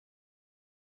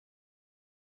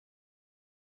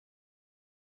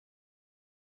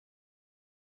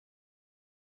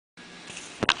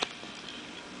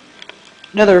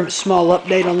Another small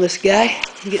update on this guy.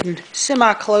 I'm getting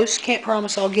semi-close. Can't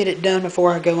promise I'll get it done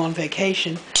before I go on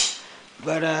vacation.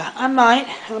 But I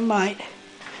might.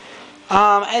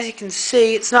 As you can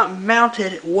see, it's not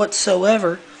mounted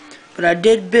whatsoever. But I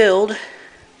did build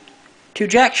 2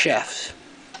 jack shafts.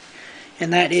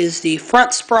 And that is the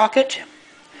front sprocket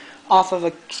off of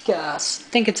a, I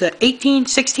think it's a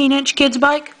 16-inch kid's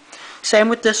bike. Same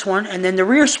with this one. And then the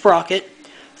rear sprocket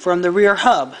from the rear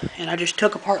hub. And I just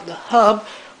took apart the hub,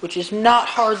 which is not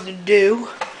hard to do.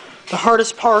 The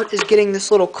hardest part is getting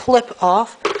this little clip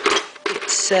off.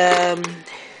 It's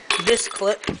this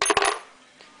clip,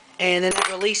 and then it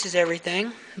releases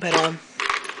everything. But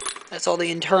that's all the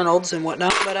internals and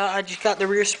whatnot. But I just got the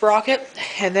rear sprocket,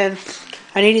 and then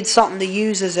I needed something to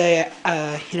use as a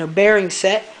bearing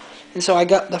set, and so I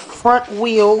got the front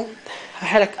wheel. I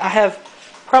have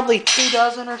probably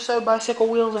 24 or so bicycle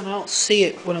wheels, and I don't see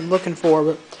it what I'm looking for,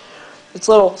 but it's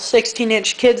little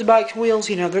 16-inch kids bike wheels.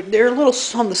 You know, they're a little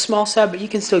on the small side, but you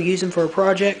can still use them for a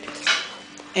project.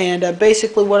 And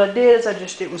basically what I did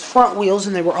is it was front wheels,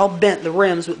 and they were all bent, the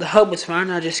rims, but the hub was fine.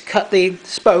 I just cut the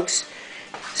spokes.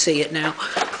 See it now.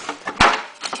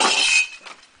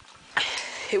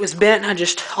 It was bent,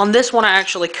 and on this one I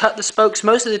actually cut the spokes.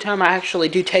 Most of the time I actually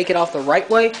do take it off the right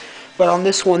way, but on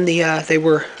this one they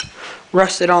were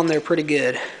rusted on there pretty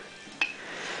good.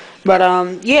 But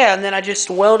yeah, and then I just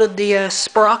welded the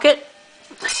sprocket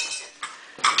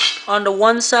onto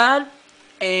one side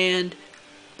and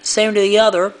same to the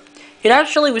other. It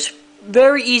actually was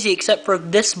very easy except for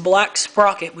this black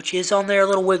sprocket, which is on there a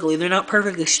little wiggly. They're not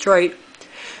perfectly straight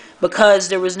because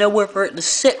there was nowhere for it to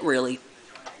sit really.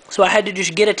 So I had to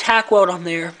just get a tack weld on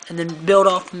there and then build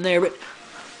off from there. But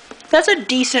that's a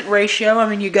decent ratio. I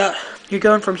mean, you're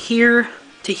going from here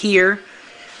to here,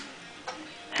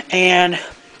 and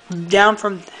down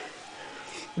from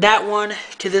that one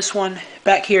to this one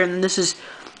back here, and this is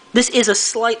a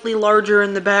slightly larger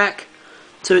in the back,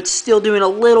 so it's still doing a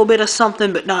little bit of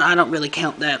something, but not, I don't really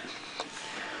count that.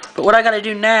 But what I got to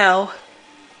do now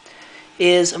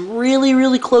is I'm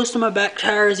really close to my back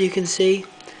tire, as you can see,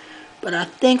 but I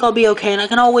think I'll be okay, and I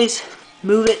can always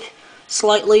move it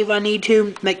slightly if I need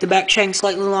to, make the back chain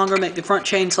slightly longer, make the front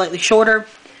chain slightly shorter,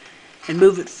 and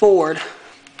move it forward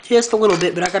just a little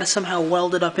bit, but I gotta somehow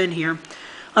weld it up in here.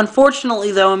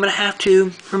 Unfortunately though, I'm gonna have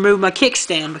to remove my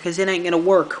kickstand because it ain't gonna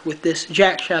work with this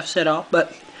jack shaft set off.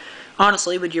 But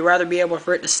honestly, would you rather be able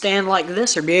for it to stand like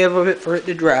this or be able for it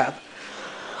to drive?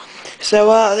 So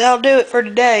that'll do it for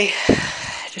today.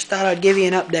 Just thought I'd give you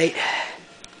an update.